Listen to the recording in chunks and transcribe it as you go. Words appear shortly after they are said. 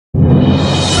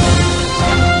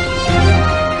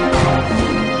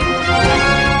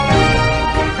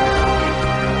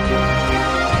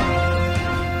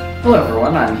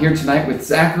here tonight with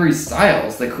Zachary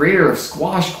Stiles, the creator of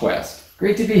Squash Quest.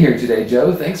 Great to be here today,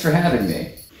 Joe. Thanks for having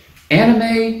me.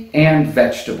 Anime and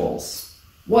vegetables.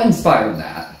 What inspired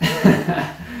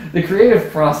that? The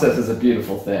creative process is a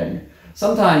beautiful thing.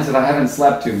 Sometimes if I haven't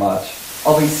slept too much,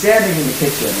 I'll be standing in the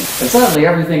kitchen and suddenly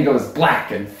everything goes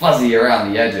black and fuzzy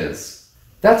around the edges.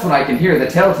 That's when I can hear the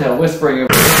telltale whispering of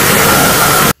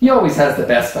he always has the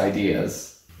best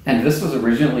ideas. And this was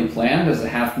originally planned as a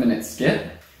half-minute skit?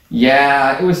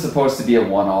 Yeah, it was supposed to be a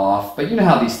one-off, but you know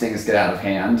how these things get out of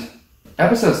hand.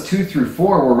 Episodes 2 through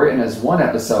 4 were written as one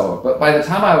episode, but by the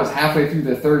time I was halfway through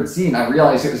the third scene, I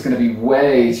realized it was going to be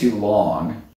way too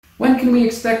long. When can we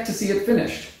expect to see it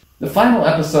finished? The final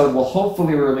episode will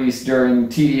hopefully release during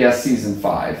TDS Season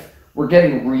 5. We're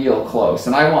getting real close,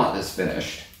 and I want this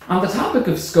finished. On the topic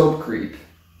of scope creep,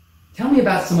 tell me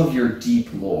about some of your deep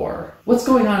lore. What's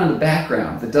going on in the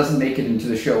background that doesn't make it into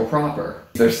the show proper?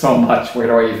 There's so much, where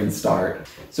do I even start?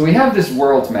 So we have this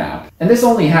world map, and this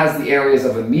only has the areas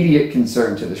of immediate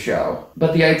concern to the show.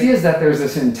 But the idea is that there's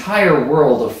this entire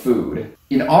world of food.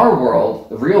 In our world,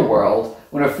 the real world,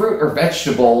 when a fruit or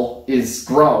vegetable is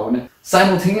grown,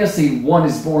 simultaneously one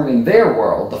is born in their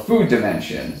world, the food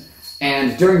dimension.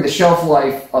 And during the shelf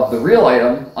life of the real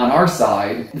item, on our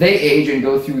side, they age and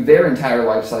go through their entire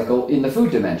life cycle in the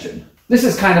food dimension. This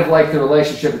is kind of like the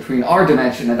relationship between our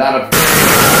dimension and that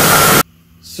of...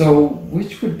 So,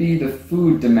 which would be the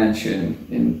food dimension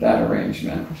in that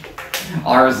arrangement?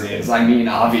 Ours is, I mean,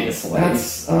 obviously.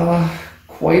 That's,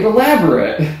 quite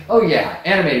elaborate. Oh yeah,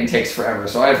 animating takes forever,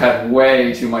 so I've had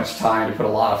way too much time to put a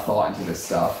lot of thought into this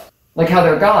stuff. Like how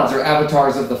their gods are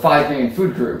avatars of the 5 main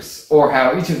food groups, or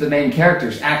how each of the main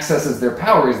characters accesses their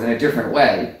powers in a different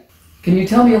way. Can you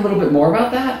tell me a little bit more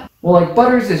about that? Well, like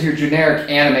Butters is your generic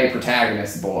anime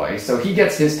protagonist boy, so he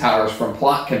gets his powers from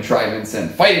plot contrivance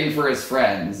and fighting for his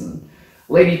friends. And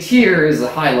Lady Tear is a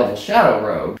high-level shadow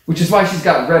rogue, which is why she's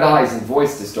got red eyes and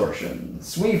voice distortion.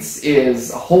 Sweets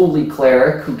is a holy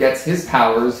cleric who gets his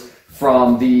powers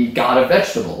from the god of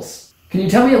vegetables. Can you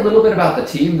tell me a little bit about the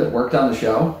team that worked on the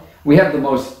show? We have the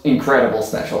most incredible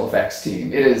special effects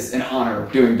team. It is an honor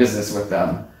doing business with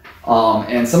them.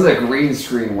 And some of the green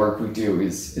screen work we do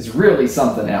is really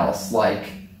something else, like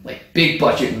big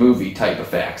budget movie type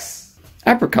effects.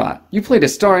 Apricot, you played a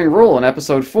starring role in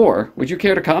episode 4. Would you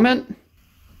care to comment?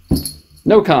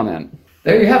 No comment.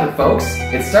 There you have it, folks.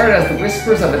 It started as the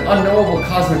whispers of an unknowable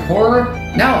cosmic horror,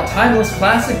 now a timeless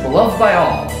classic beloved by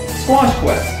all. Squash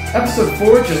Quest. Episode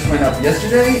 4 just went up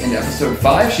yesterday, and episode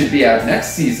 5 should be out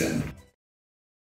next season.